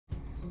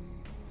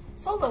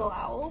So little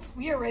owls,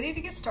 we are ready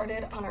to get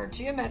started on our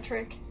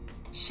geometric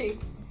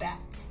shape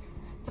bats.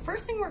 The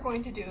first thing we're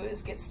going to do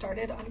is get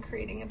started on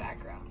creating a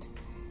background.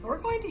 And we're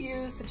going to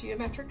use the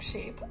geometric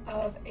shape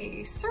of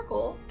a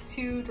circle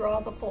to draw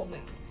the full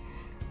moon.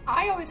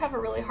 I always have a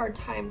really hard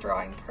time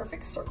drawing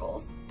perfect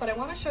circles, but I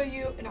want to show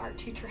you an art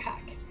teacher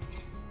hack.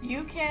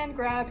 You can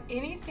grab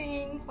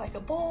anything like a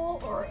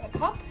bowl or a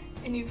cup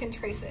and you can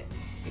trace it.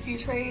 If you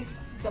trace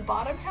the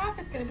bottom half,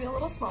 it's going to be a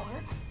little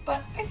smaller,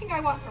 but I think I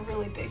want a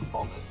really big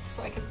full moon.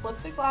 So I can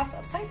flip the glass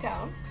upside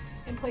down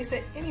and place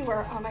it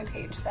anywhere on my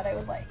page that I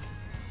would like.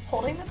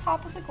 Holding the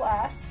top of the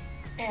glass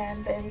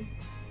and then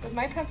with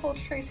my pencil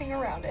tracing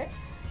around it,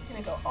 I'm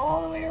going to go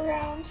all the way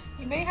around.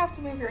 You may have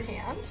to move your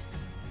hand.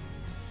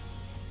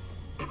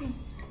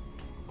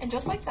 And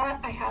just like that,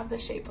 I have the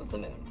shape of the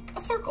moon,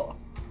 a circle.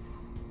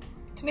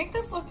 To make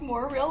this look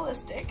more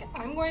realistic,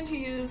 I'm going to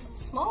use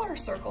smaller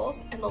circles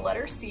and the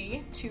letter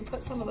C to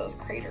put some of those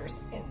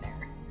craters in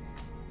there.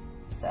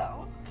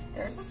 So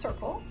there's a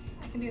circle.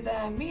 I can do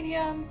the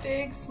medium,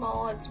 big,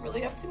 small. It's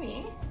really up to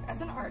me as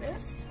an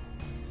artist.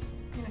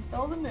 I'm gonna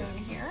fill the moon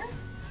here.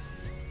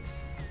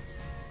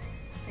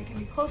 They can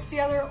be close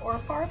together or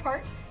far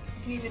apart.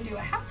 You can even do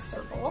a half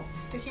circle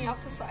sticking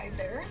off the side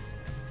there.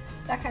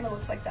 That kind of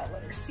looks like that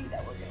letter C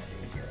that we're gonna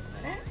do here in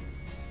a minute.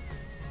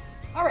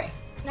 All right.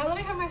 Now that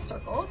I have my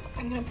circles,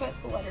 I'm going to put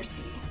the letter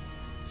C,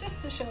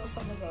 just to show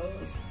some of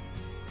those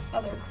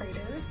other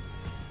craters.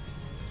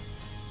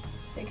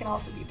 They can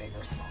also be big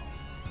or small.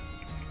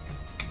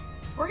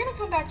 We're going to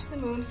come back to the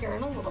moon here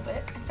in a little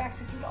bit. In fact,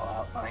 I think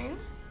I'll outline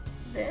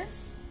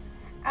this.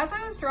 As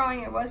I was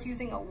drawing, I was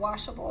using a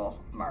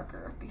washable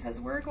marker because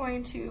we're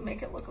going to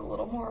make it look a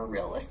little more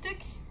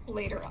realistic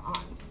later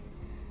on.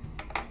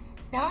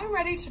 Now I'm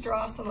ready to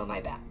draw some of my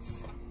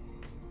bats.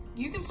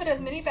 You can put as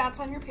many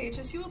bats on your page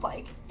as you would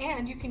like,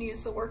 and you can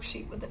use the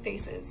worksheet with the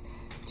faces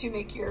to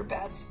make your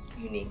bats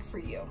unique for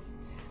you.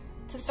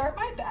 To start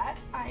my bat,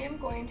 I am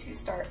going to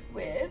start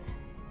with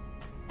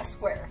a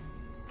square,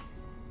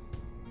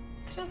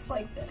 just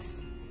like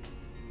this.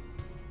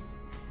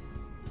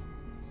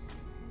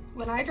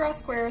 When I draw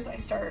squares, I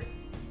start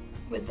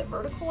with the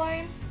vertical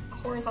line,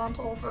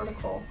 horizontal,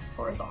 vertical,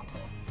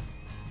 horizontal,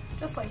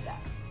 just like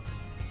that.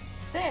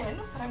 Then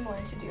what I'm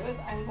going to do is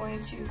I'm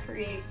going to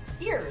create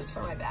ears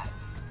for my bat.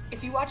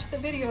 If you watch the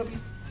video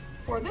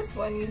before this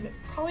one, you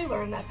probably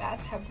learned that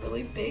bats have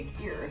really big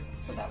ears,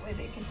 so that way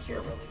they can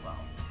hear really well.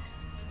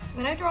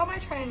 When I draw my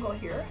triangle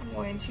here, I'm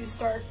going to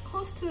start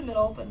close to the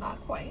middle, but not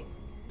quite.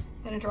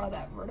 I'm going to draw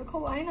that vertical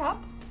line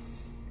up,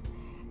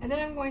 and then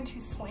I'm going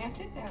to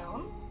slant it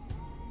down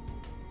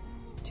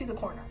to the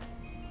corner.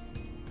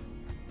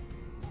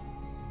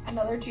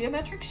 Another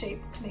geometric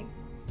shape to make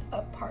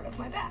up part of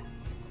my bat.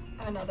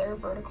 Another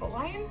vertical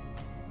line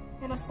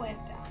and a slant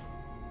down.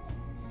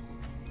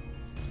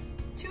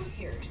 2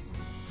 ears.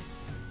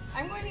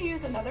 I'm going to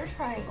use another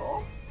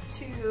triangle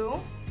to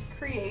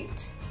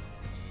create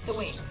the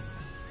wings.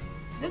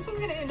 This one's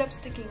going to end up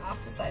sticking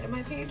off the side of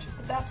my page,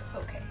 but that's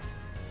okay.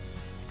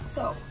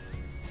 So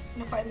I'm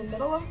going to find the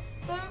middle of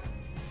the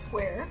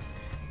square.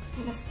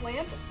 I'm going to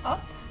slant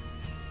up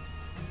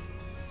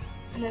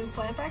and then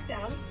slant back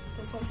down.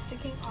 This one's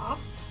sticking off.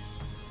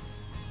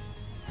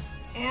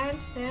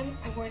 And then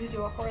I'm going to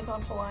do a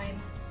horizontal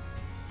line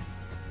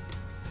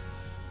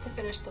to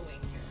finish the wing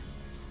here.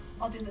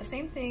 I'll do the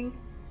same thing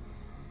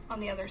on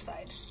the other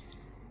side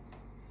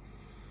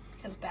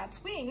because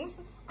bats' wings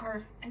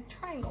are a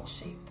triangle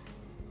shape.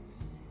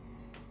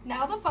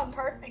 Now the fun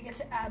part, I get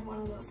to add one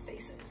of those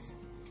faces.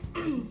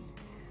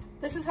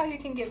 This is how you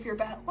can give your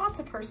bat lots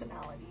of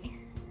personality.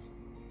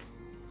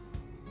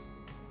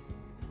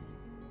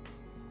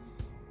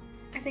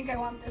 I think I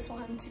want this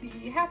one to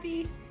be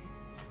happy.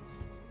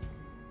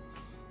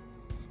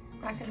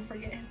 Not going to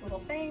forget his little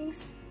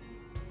fangs,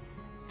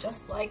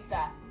 just like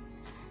that.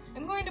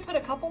 I'm going to put a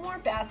couple more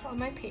bats on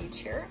my page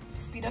here,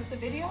 speed up the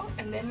video,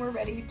 and then we're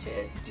ready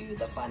to do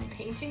the fun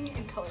painting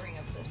and coloring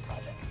of this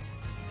project.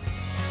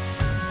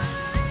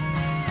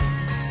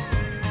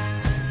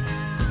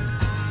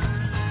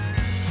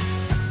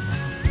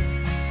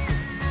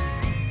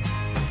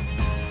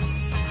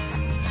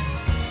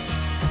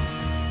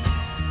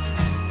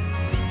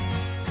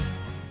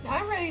 Now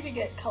I'm ready to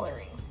get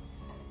coloring.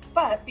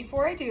 But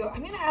before I do,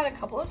 I'm going to add a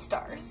couple of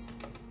stars.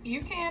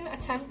 You can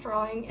attempt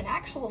drawing an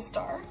actual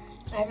star,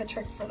 and I have a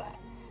trick for that.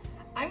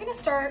 I'm going to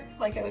start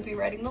like I would be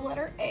writing the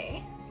letter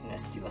A. I'm going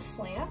to do a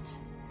slant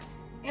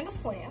and a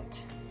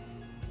slant.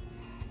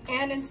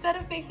 And instead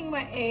of making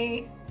my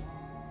A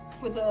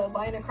with the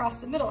line across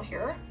the middle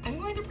here, I'm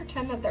going to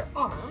pretend that they're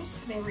arms,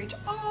 and they reach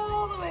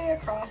all the way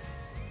across,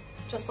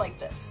 just like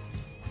this.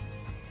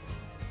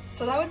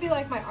 So that would be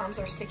like my arms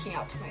are sticking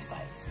out to my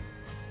sides.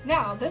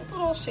 Now, this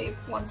little shape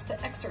wants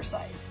to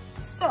exercise,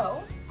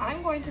 so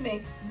I'm going to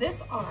make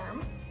this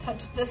arm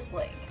touch this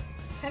leg,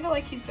 kind of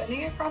like he's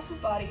bending across his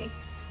body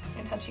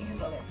and touching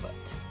his other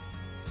foot.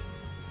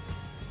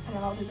 And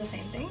then I'll do the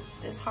same thing.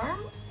 This arm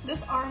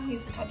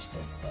needs to touch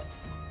this foot,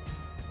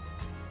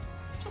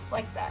 just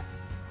like that.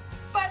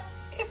 But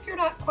if you're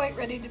not quite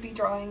ready to be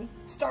drawing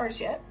stars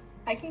yet,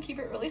 I can keep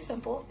it really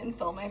simple and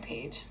fill my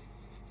page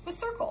with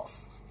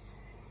circles.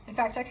 In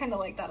fact, I kind of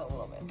like that a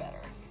little bit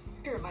better.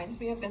 It reminds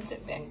me of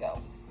Vincent van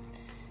Gogh.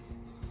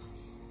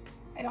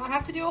 I don't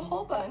have to do a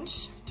whole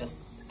bunch,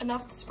 just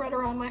enough to spread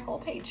around my whole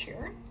page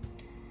here.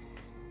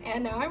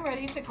 And now I'm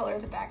ready to color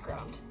the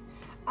background.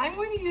 I'm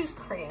going to use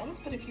crayons,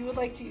 but if you would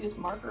like to use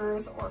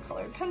markers or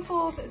colored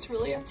pencils, it's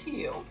really up to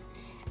you.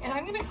 And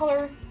I'm going to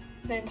color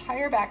the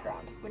entire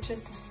background, which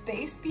is the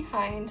space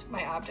behind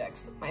my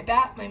objects, my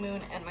bat, my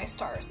moon, and my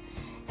stars.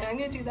 And I'm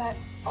going to do that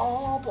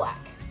all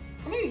black.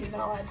 Or maybe even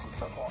I'll add some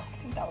purple. I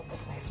think that would look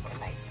nice for a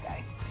night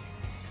sky.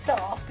 So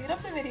I'll speed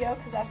up the video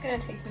because that's going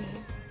to take me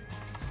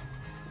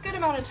a good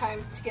amount of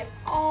time to get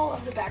all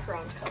of the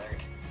background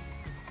colored.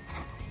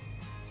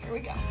 Here we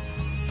go.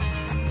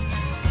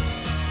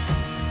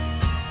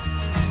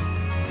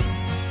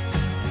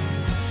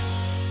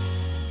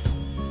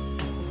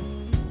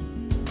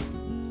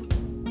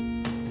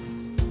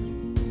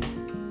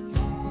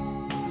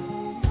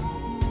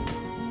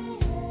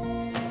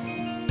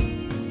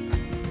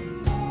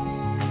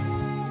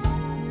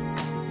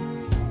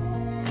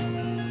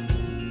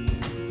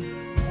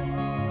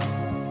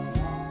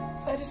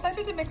 I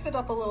decided to mix it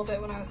up a little bit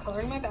when I was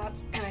coloring my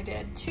bats, and I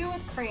did 2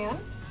 with crayon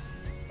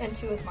and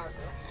 2 with marker.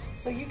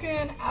 So you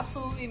can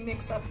absolutely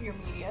mix up your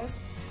medias.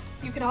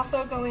 You can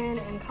also go in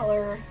and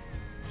color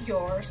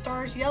your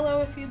stars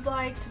yellow if you'd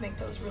like to make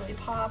those really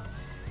pop.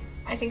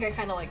 I think I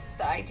kind of like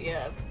the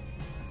idea of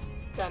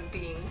them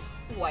being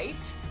white,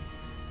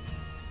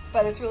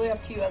 but it's really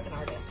up to you as an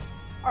artist.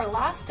 Our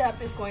last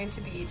step is going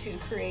to be to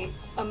create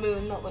a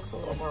moon that looks a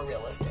little more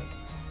realistic.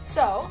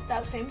 So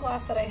that same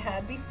glass that I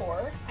had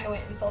before, I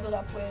went and filled it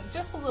up with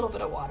just a little bit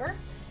of water,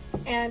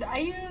 and I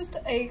used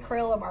a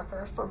Crayola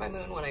marker for my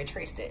moon when I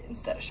traced it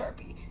instead of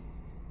Sharpie.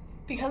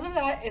 Because of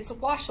that, it's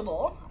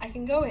washable. I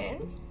can go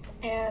in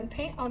and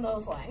paint on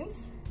those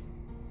lines,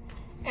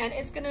 and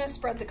it's gonna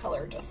spread the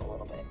color just a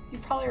little bit. You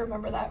probably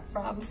remember that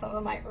from some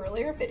of my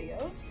earlier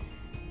videos.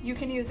 You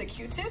can use a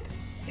Q-tip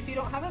if you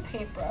don't have a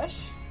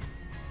paintbrush,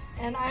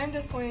 and I'm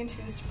just going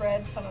to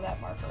spread some of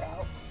that marker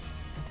out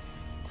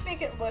to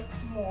make it look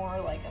more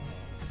like a moon.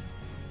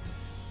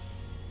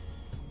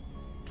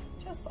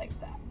 Just like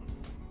that.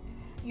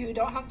 You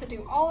don't have to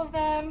do all of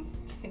them.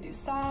 You can do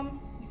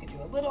some, you can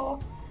do a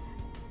little.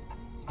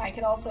 I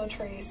could also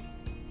trace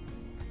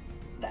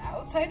the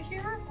outside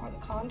here, or the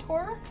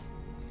contour,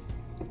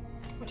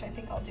 which I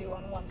think I'll do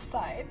on one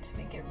side to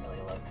make it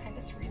really look kind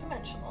of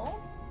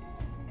three-dimensional.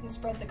 You can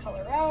spread the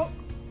color out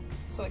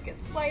so it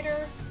gets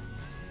lighter.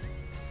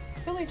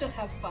 Really just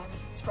have fun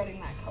spreading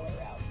that color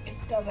out. It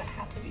doesn't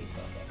have to be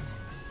perfect.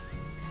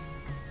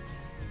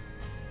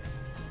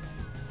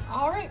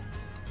 All right,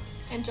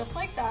 and just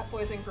like that,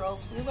 boys and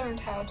girls, we learned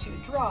how to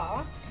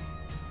draw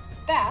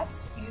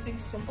bats using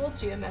simple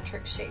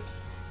geometric shapes.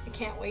 I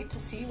can't wait to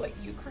see what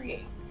you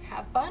create.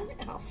 Have fun,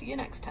 and I'll see you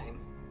next time.